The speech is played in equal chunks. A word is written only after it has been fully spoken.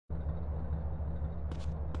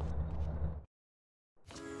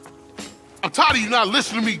I'm tired of you not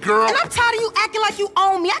listening to me, girl. And I'm tired of you acting like you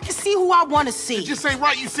own me. I can see who I want to see. It just ain't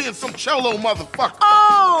right you seeing some cello motherfucker.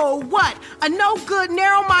 Oh, what? A no-good,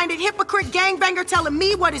 narrow-minded hypocrite gangbanger telling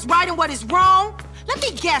me what is right and what is wrong? Let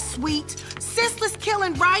me guess, sweet. Senseless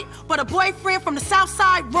killing right, but a boyfriend from the South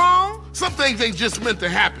Side wrong? Some things ain't just meant to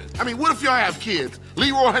happen. I mean, what if y'all have kids?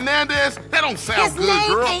 Leroy Hernandez? That don't sound good, girl.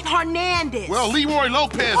 His name ain't Hernandez. Well, Leroy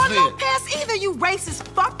Lopez or then. Lopez either, you racist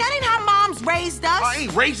fuck. That ain't how moms raised us. I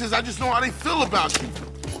ain't racist, I just know how they feel about you.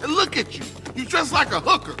 And look at you. You dress like a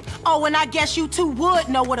hooker. Oh, and I guess you two would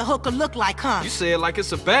know what a hooker look like, huh? You say it like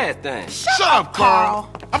it's a bad thing. Shut up,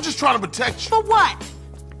 Carl. I'm just trying to protect you. For what?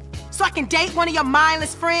 So I can date one of your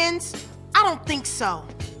mindless friends? I don't think so.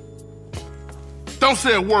 Don't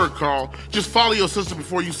say a word, Carl. Just follow your sister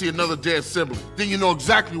before you see another dead sibling. Then you know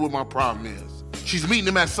exactly what my problem is. She's meeting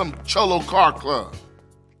him at some cholo car club.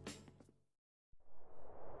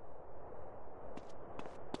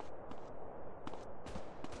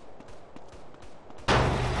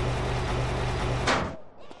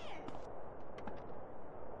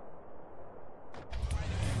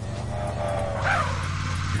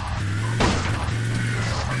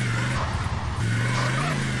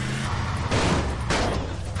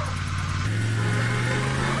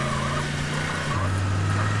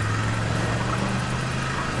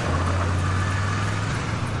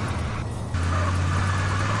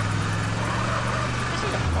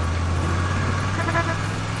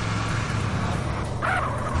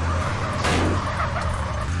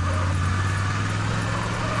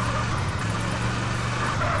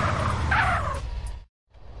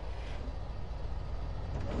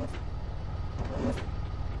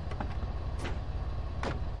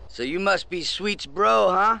 So you must be Sweet's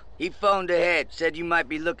bro, huh? He phoned ahead, said you might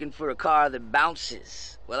be looking for a car that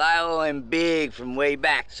bounces. Well, I owe him big from way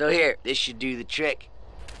back, so here, this should do the trick.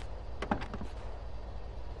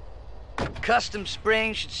 Custom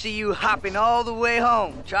Spring should see you hopping all the way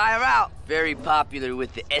home. Try her out. Very popular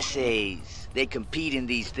with the essays. They compete in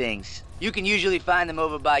these things. You can usually find them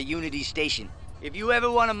over by Unity Station. If you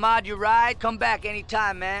ever want to mod your ride, come back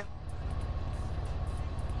anytime, man.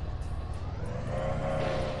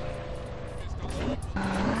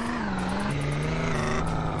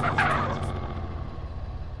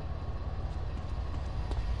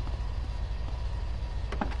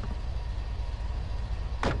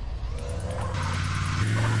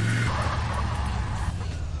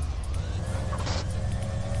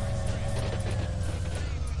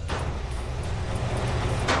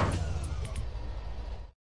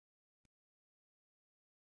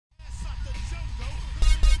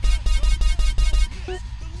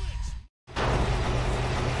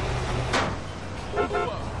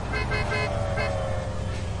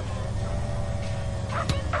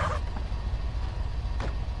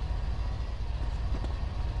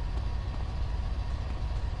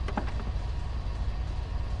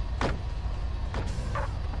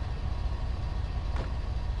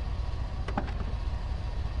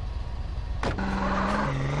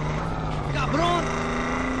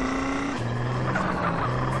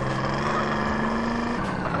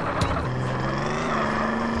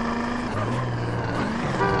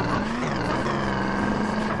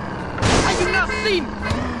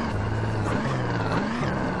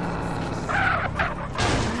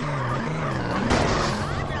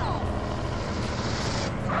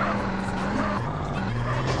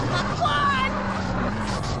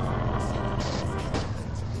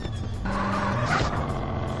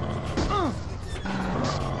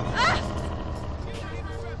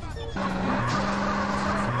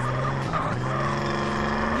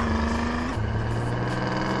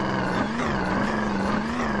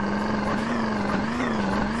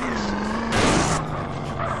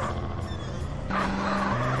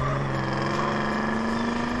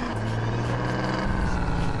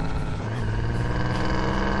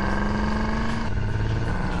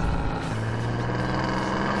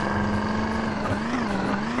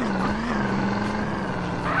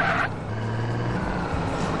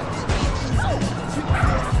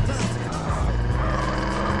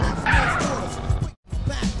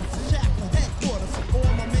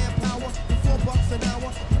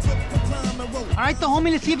 Alright, the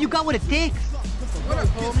homie, let's see if you got what it takes. What up,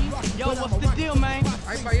 homie? Yo, what's the deal, man?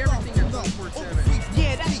 I buy everything at 247.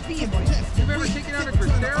 Yeah, that's being right. You've ever taken out a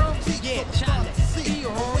Cristero? Yeah, chale. See you,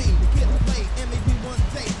 homie.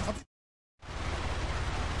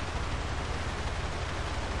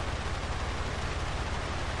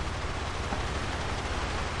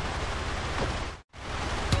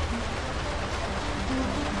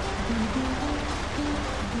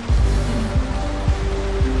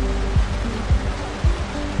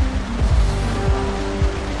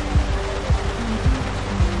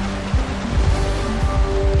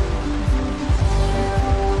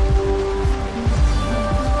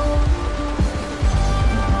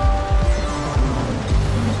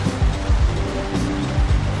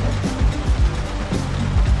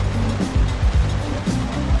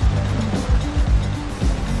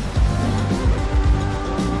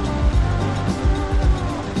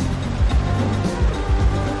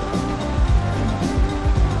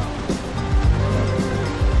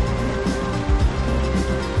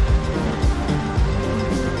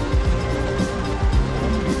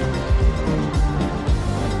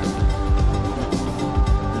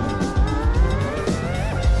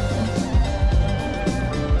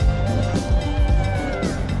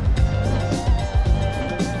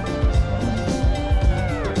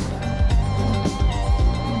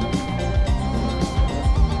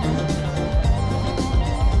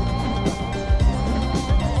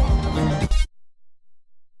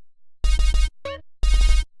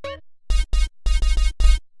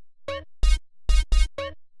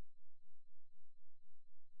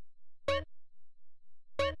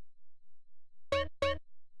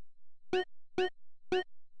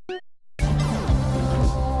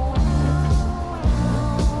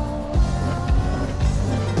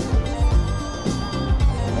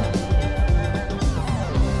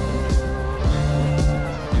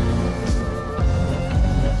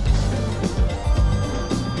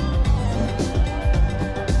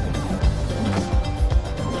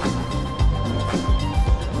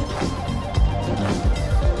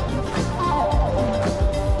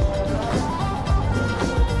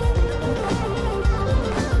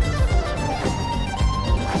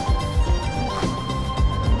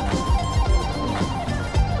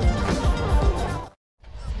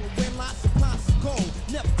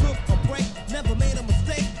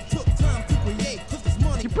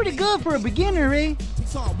 pretty good for a beginner, eh?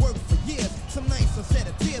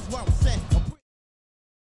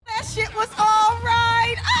 That shit was all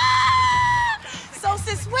right. Ah! So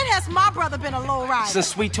since when has my brother been a low rider? Since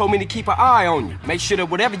Sweet told me to keep an eye on you. Make sure that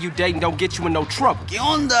whatever you dating don't get you in no trouble. ¿Qué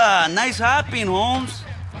onda? Nice hopping, Holmes.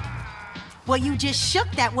 Well, you just shook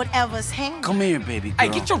that whatever's hand. Come here, baby girl. Hey,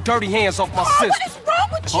 get your dirty hands off my Oh, sister. what is wrong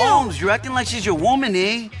with you? Holmes, you're acting like she's your woman,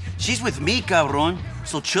 eh? She's with me, cabron.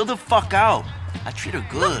 So chill the fuck out. I treat her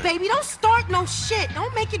good. Look, baby, don't start no shit.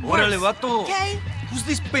 Don't make it worse. Órale, vato. Okay? Who's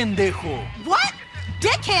this pendejo? What?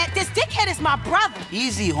 Dickhead? This dickhead is my brother.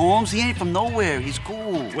 Easy, Holmes. He ain't from nowhere. He's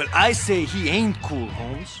cool. Well, I say he ain't cool,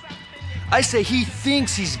 Holmes. I say he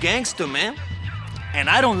thinks he's gangster, man. And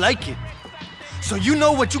I don't like it. So you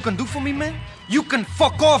know what you can do for me, man? You can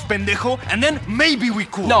fuck off, pendejo, and then maybe we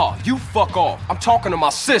cool. No, you fuck off. I'm talking to my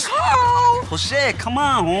sister. Oh! Jose, come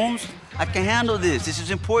on, Holmes. I can handle this. This is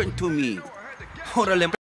important to me.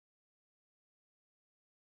 Órale.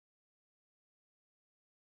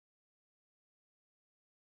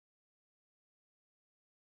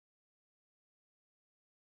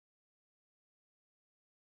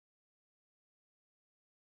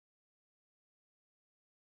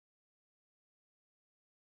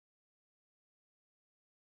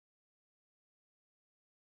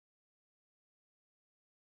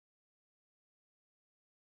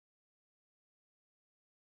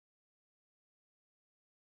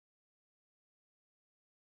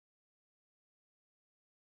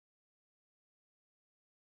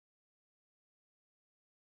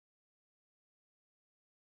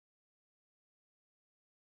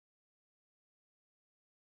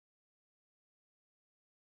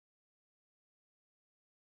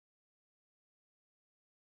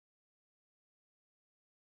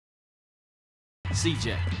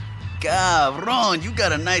 CJ. Cabron, you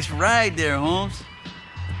got a nice ride there, Holmes.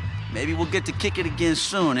 Maybe we'll get to kick it again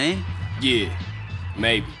soon, eh? Yeah,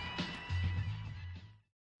 maybe.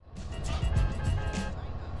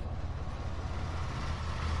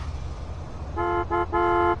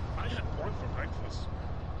 I had pork for breakfast.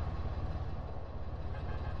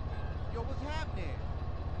 Yo, what's happening?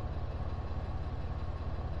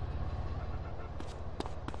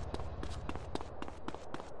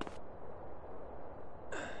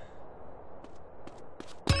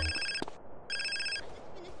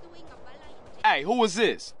 Hey, who is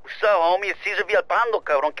this? What's up, homie? It's Cesar Villalpando,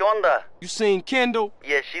 cabrón. ¿Qué onda? You seen Kendall?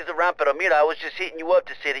 Yeah, she's around, pero mira, I was just hitting you up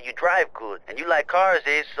to say that you drive good. And you like cars,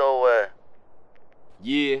 eh? So,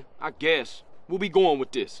 Yeah, I guess. Where we going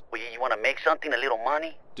with this? well, you want to make something, a little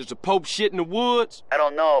money? Does the Pope shit in the woods? I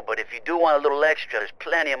don't know, but if you do want a little extra, there's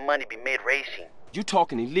plenty of money to be made racing. You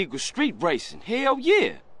talking illegal street racing? Hell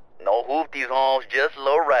yeah. No hoopties, Holmes, just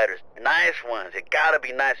low riders. Nice ones. It gotta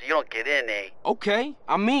be nice so you don't get in, eh? Okay,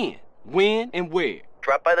 I'm in. When and where?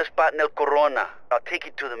 Drop by the spot in El Corona. I'll take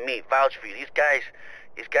you to the meet. Vouch for you. These guys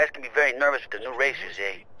can be very nervous with the new racers,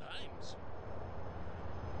 eh?